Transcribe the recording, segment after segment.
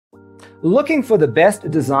Looking for the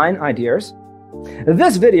best design ideas?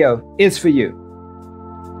 This video is for you.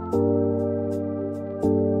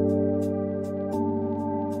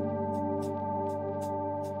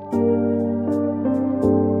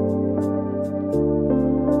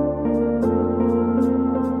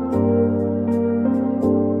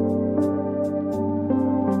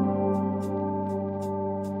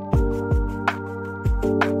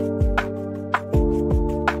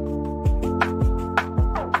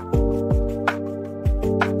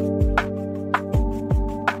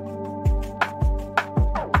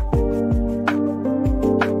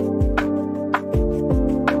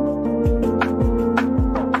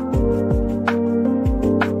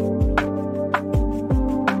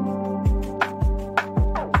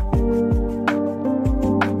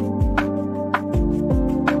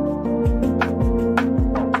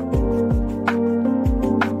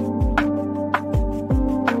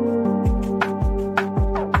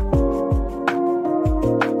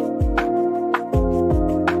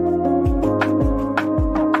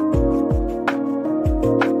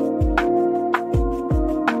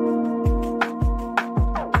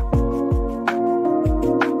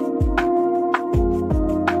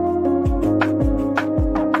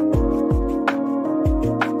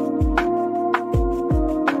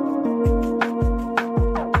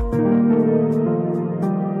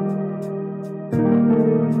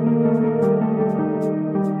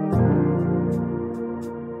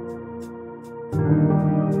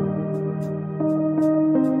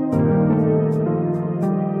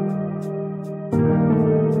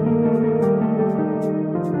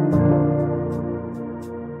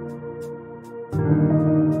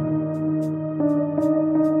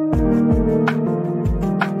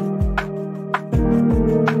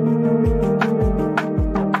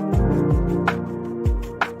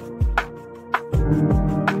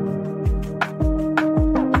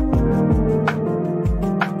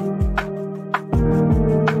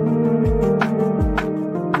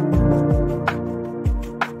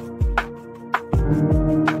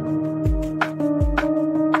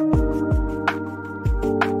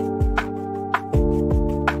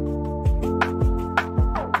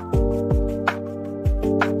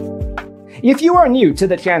 If you are new to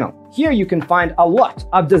the channel, here you can find a lot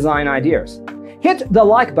of design ideas. Hit the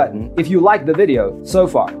like button if you like the video so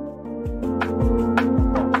far.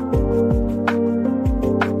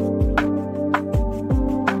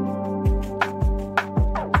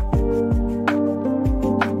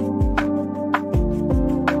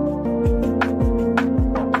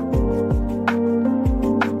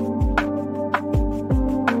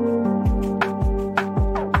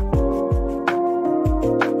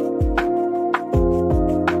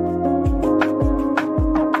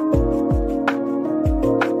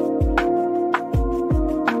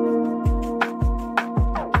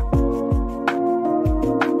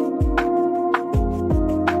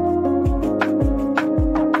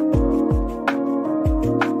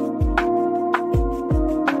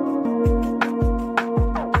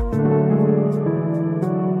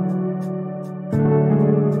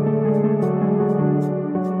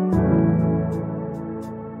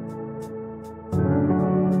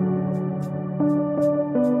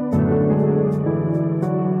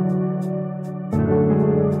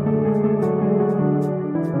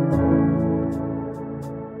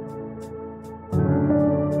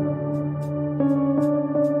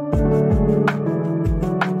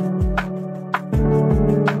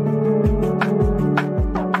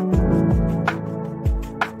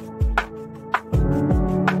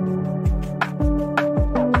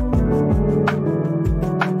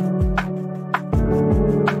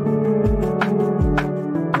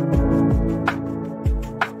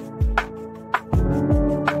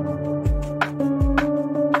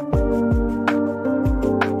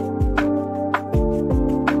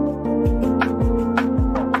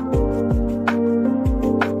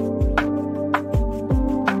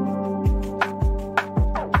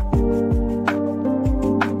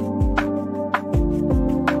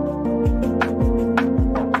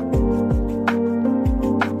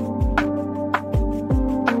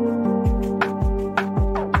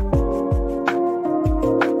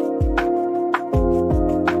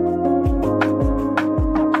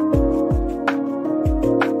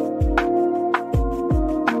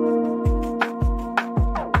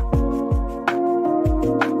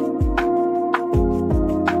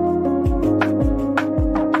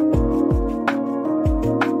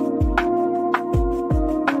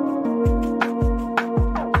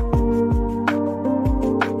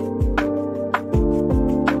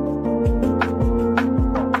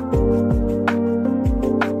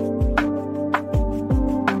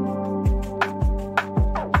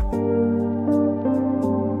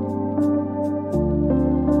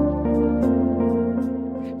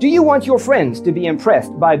 Do you want your friends to be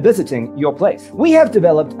impressed by visiting your place? We have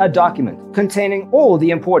developed a document containing all the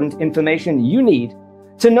important information you need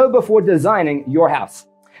to know before designing your house.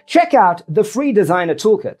 Check out the free designer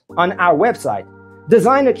toolkit on our website,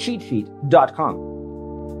 designercheatsheet.com.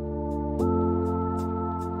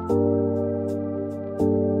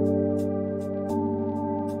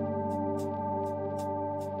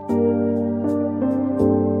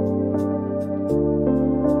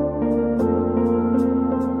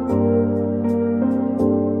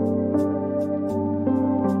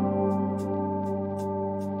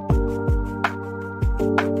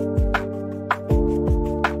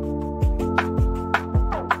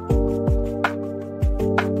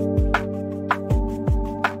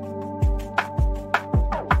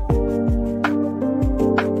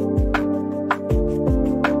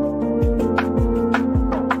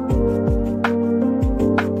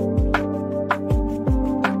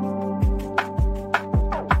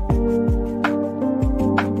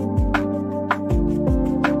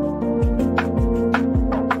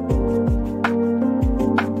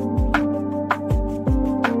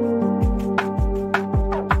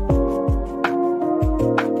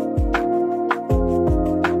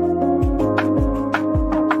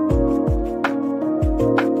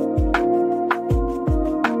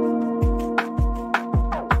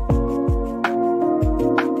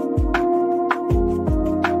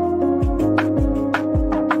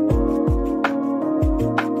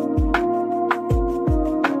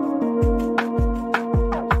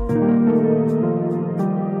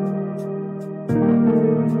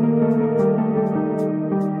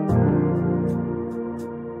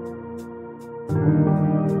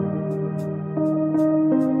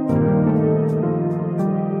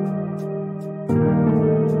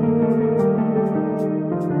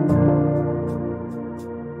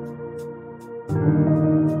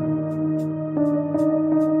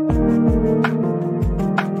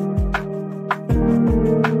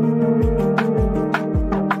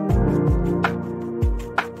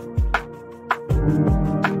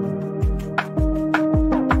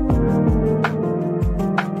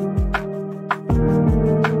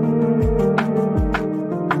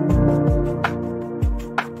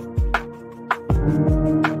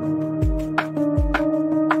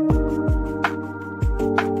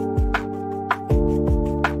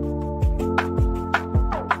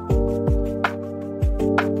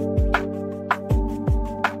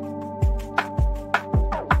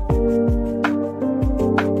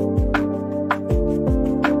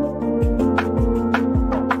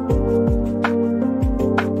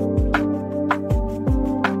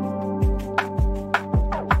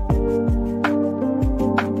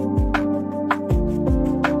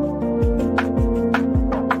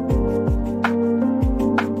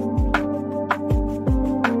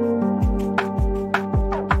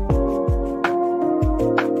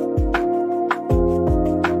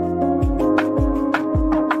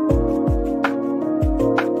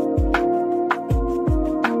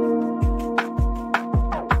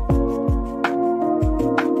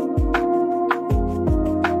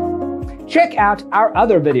 Check out our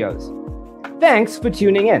other videos. Thanks for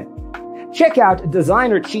tuning in. Check out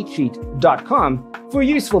designercheatsheet.com for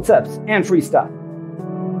useful tips and free stuff.